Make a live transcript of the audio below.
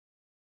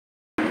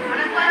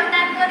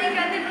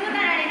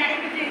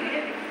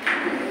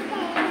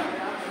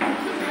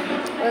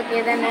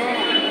இங்கே தானே.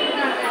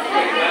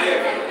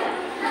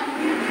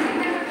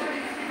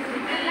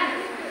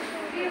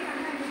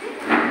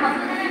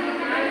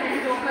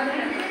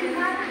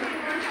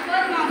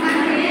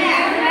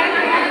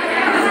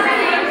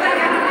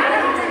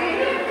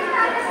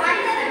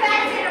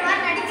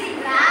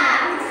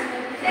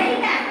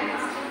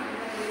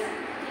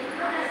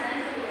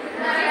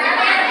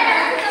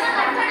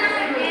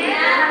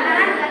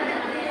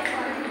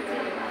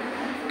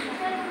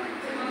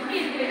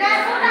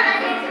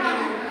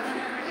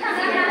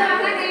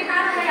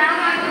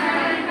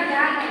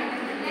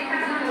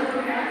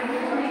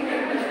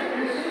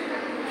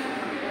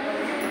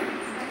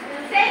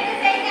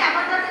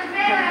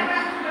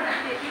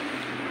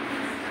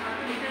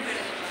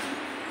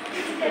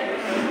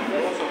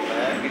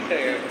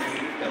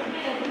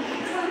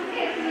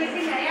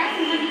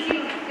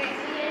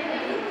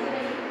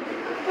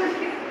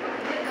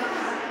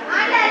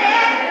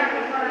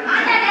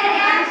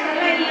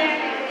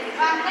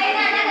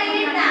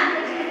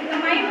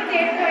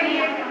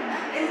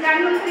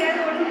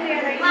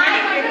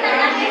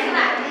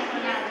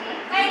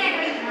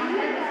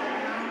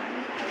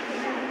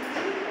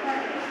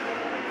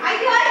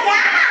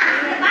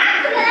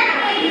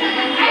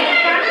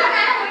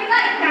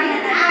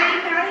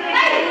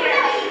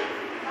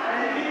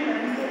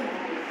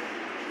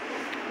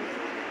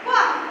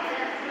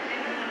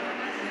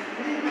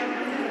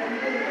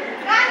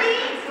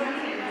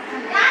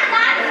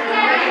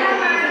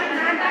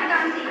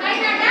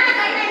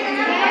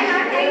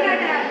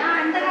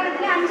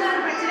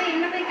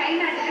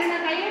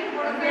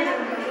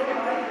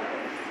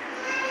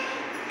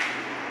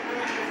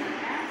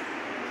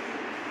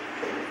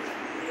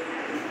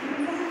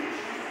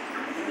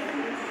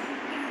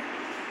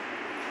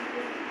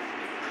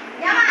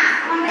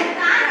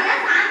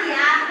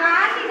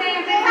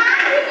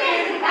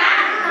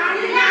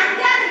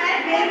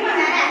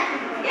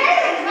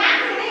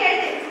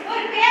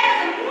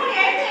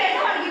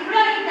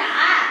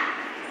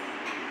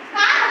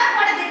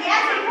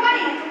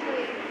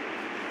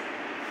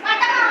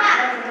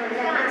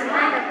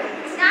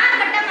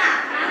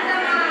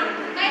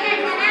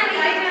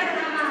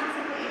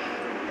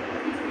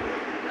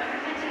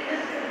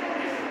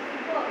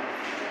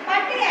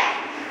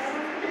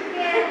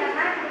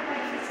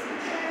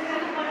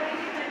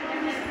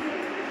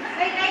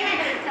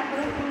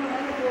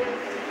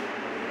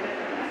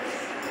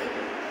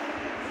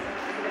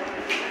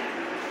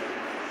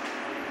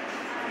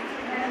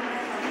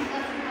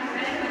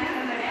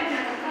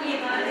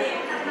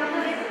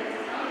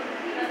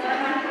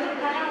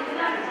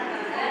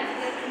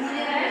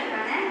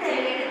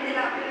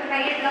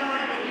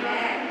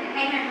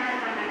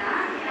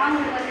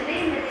 அவங்களுக்கு வந்துட்டு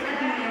இந்த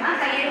திட்டத்தின் மூலியமாக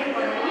கையெழுத்து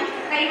போடணும்.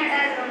 கை நட்டா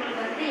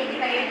இருக்கிறவங்களுக்கு வந்து எப்படி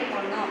கையெழுத்து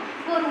போடணும்.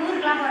 இப்போ ஒரு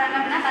ஊருக்குலாம் போகிறாங்க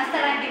அப்படின்னா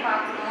பஸ்ஸெல்லாம் எப்படி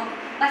பார்க்கணும்.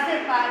 பஸ்ஸு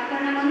இப்போ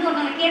நம்ம வந்து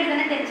ஒருத்தவங்க கேட்டு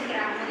தானே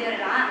தெரிஞ்சுக்கிறாங்க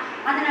முதியோர்லாம்.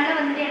 அதனால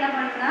வந்துட்டு என்ன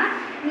பண்ணணும்னா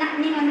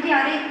நீங்கள் வந்துட்டு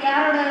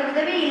யாரோட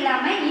உதவி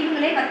இல்லாமல்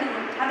இவங்களே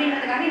கற்றுக்கணும்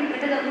அப்படின்றதுக்காக இந்த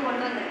திட்டத்தை வந்து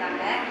கொண்டு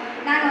வந்திருக்காங்க.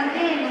 நாங்கள்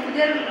வந்துட்டு எங்கள்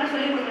முதியோர்களுக்கெல்லாம்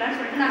சொல்லிக் கொடுக்கலான்னு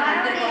சொல்லிட்டு நாங்கள்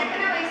வந்துருக்கோம்.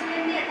 எத்தனை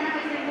வயசுலேருந்து எத்தனை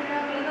வயசு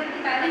இருக்கிறவங்களுக்கு வந்து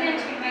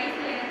 15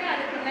 வயசுலேருந்து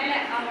அதுக்கு மேலே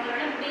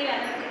அவங்களோட முடிகிற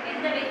அளவுக்கு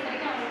எந்த வயசு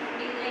வரைக்கும் அவங்களுக்கு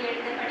முடியுது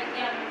எழுத படிக்க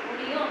அவங்களுக்கு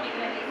முடியும்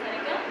அப்படிங்கிற வயசு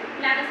வரைக்கும்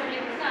நாங்கள்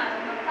சொல்லிக் கொடுக்க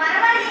ஆரம்பம்.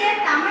 பரவாயில்லையே,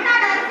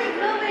 தமிழ்நாடு அரசு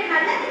இவ்வளோ பெரிய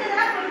நல்ல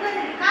திட்டத்தெல்லாம் கொண்டு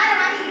வந்திருக்கு. காரை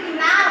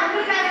வாங்கிக்கிட்டீங்களா?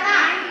 உங்களுக்காக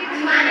தான்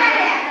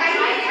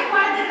கையிலேயே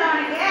போடுறது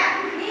அவனுக்கு.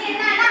 நீ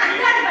என்னன்னா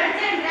 5வது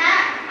படிச்சேன்ற,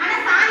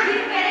 ஆனால் சாஞ்சி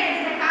பேரை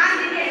எடுத்த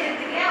காஞ்சின்னு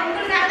எழுதுறதுக்கு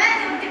உங்களுக்காக தான்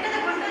இந்த திட்டத்தை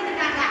கொண்டு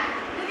வந்திருக்காங்க.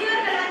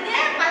 முதியோர்கள் வந்து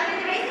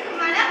 15 வயசுக்கு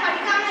மேலே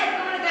படிக்காம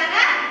இருக்கவங்களுக்காக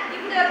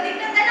இப்படி ஒரு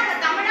திட்டத்தை நம்ம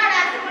தமிழ்நாடு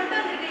அரசு கொண்டு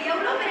வந்திருக்கு.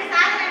 எவ்வளோ பெரிய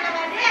சாதனை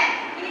அல்லவாது.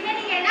 இனிமேல்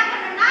நீங்கள் என்ன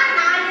பண்ணணும்னா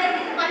 4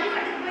 இடத்துக்கு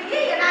பள்ளிக்கூடத்துக்கு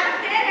போய்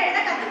எல்லாரும் பேர் எழுத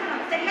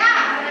கற்றுக்கணும். சரியா?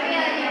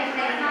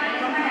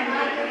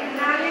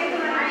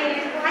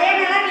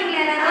 ஐயனெல்லாம் நீங்க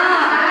எல்லாரும்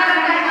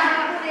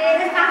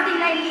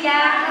சாப்பிட்டீங்களா இல்லையா?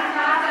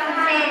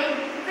 சரி,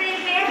 இப்படி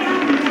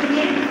பேசணும்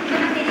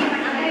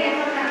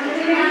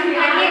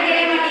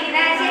தெரிய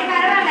மாட்டேங்குதா? சரி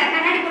பரவாயில்ல,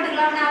 கண்ணாடி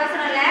போட்டுக்கலாம்னு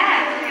அவசரம் இல்லை.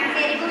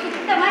 சரி, இப்போ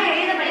சுத்தமாக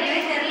எழுத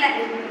படிக்கவே தெரியல,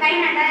 கை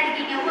நட்டா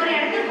இருக்கீங்க. ஒரு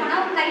இடத்துக்கு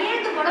போனால்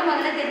கையெழுத்து போட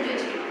முதல்ல தெரிஞ்சு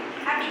வச்சுக்கணும்.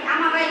 அப்படி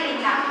ஆமாவா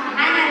இல்லைங்களா?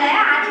 அதனால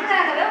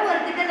அதுக்காகவே ஒரு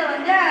திட்டத்தை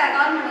வந்து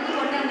கவர்மெண்ட் வந்து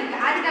கொண்டு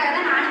வந்திருக்கு. அதுக்காக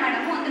தான் நானும்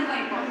மேடமும்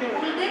வந்திருக்கோம். இப்போ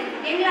உங்களுக்கு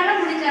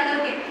எங்களால் முடிஞ்ச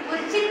அளவுக்கு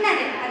ஒரு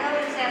சின்னது, அதாவது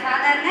ஒரு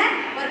சாதாரண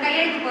ஒரு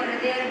கையெழுத்து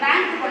போடுறது, ஒரு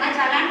பேங்க்கு போனால்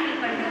சலான்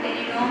ஃபில் பண்ணுறது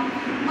தெரியணும்.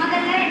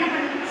 முதல்ல என்ன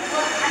பண்ணணும்,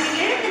 அந்த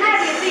எழுத்துனா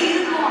அது எப்படி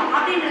இருக்கும்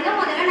அப்படின்றத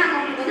முதல்ல நாங்கள்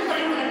உங்களுக்கு வந்து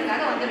சொல்லிக்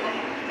கொடுக்கறதுக்காக வந்திருக்கோம்.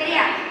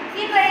 சரியா?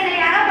 இப்போ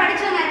இதில் யாரோ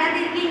படித்தவங்க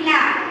ஏதாவது இருக்கீங்களா?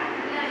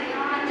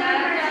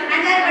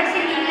 5வது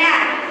படிச்சிருக்கீங்களா?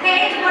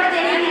 கையெழுத்து போட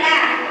தெரியுங்களா?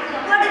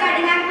 போட்டு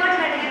காட்டுங்க, போட்டு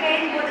காட்டுங்க,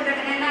 கையெழுத்து போட்டு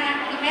காட்டுங்க. என்னங்க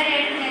உங்கள் பேர்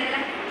எழுதுங்க.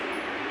 இதில்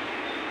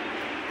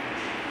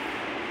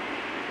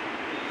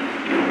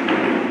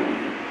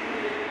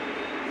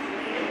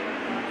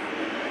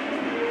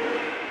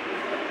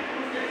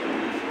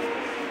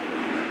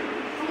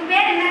உங்கள்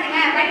பேர் என்னதுங்க?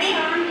 பட்டி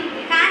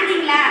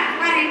காந்திங்களா?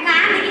 பாருங்க,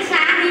 காந்திக்கு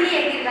சாந்தின்னு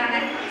எழுதியிருக்காங்க.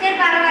 சரி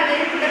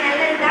பரவாயில்ல, இது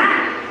நல்லது தான்.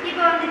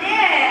 இப்போ வந்துட்டு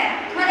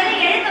முதல்ல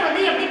எழுத்தை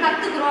வந்து எப்படி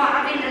கற்றுக்குறோம்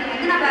அப்படின்றத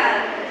வந்து நம்ம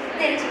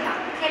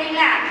தெரிஞ்சுக்கலாம்.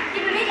 சரிங்களா?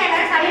 இப்போ வீட்டில்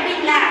எல்லாரும்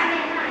சொல்லிட்டீங்களா?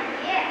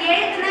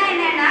 எழுத்துனா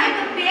என்னன்னா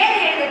இப்ப பேர்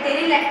எழுத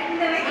தெரியல.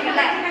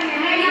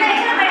 இந்த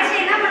வயசுல படிச்சு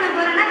என்ன பண்ண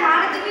போறேன்னா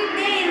காலத்துக்கு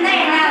இப்படியே இருந்தா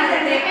என்ன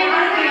ஆகுது?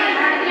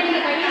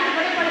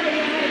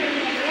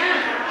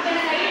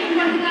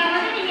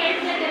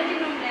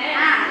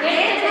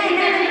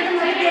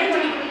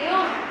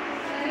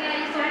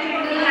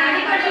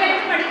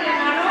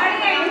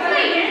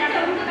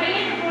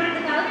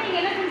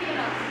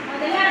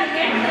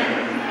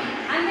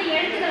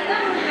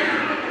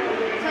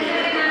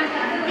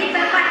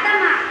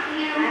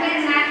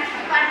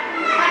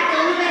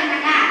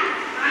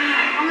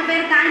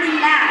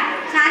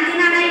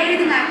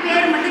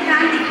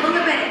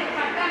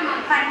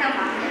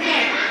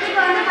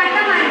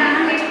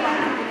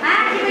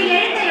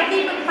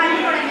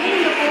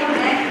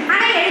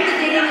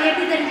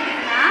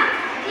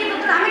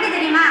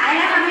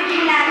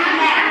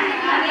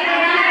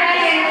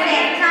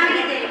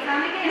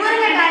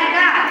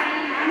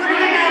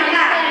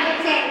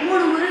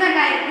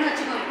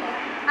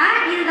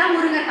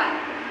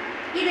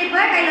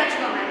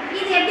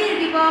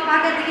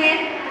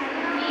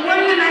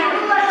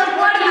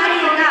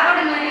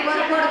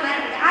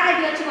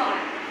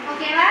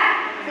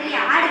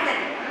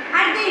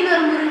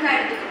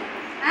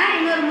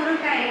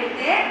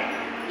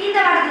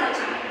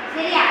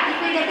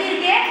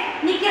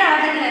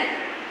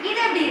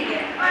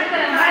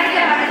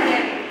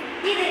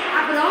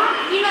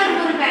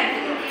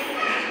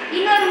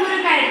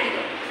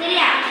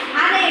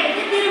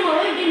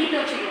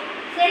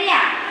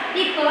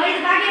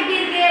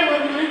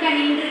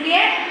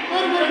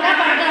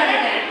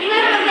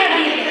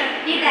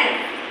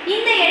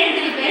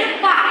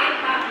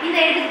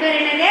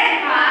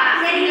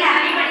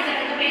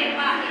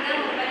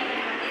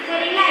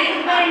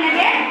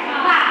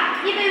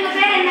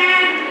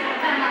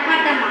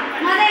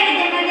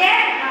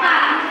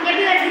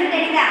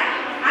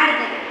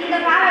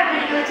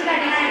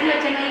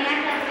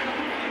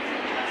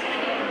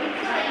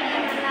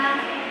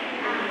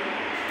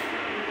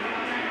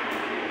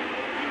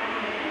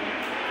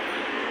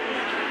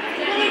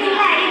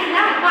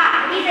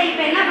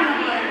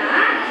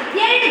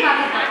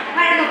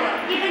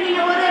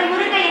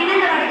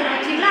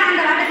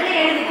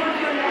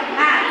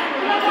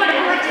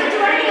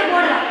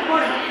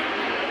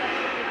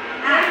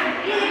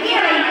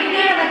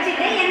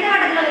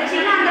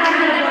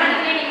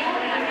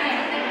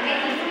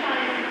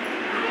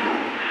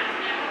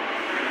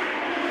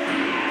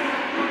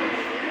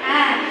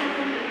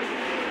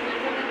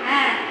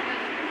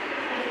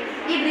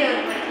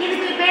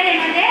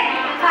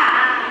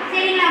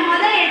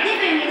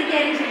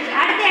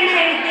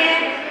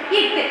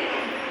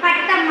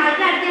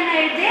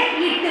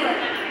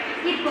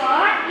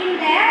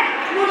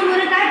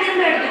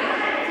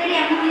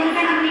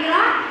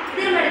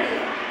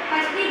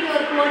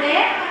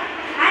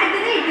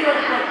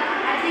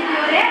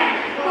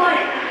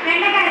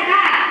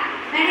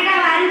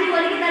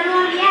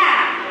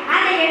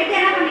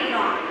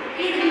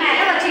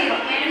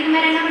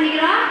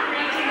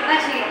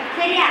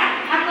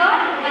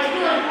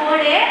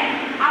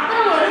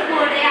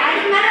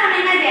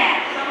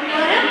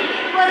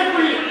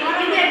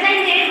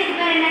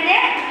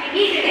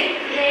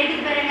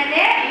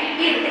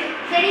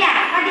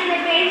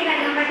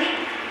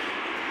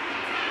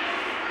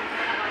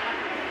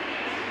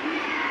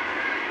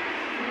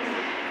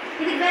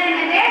 இதுக்கு பேர்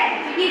என்னது?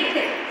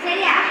 இட்டு.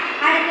 சரியா?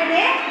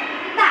 அடுத்தது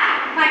த,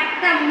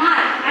 பட்டம்மாள்.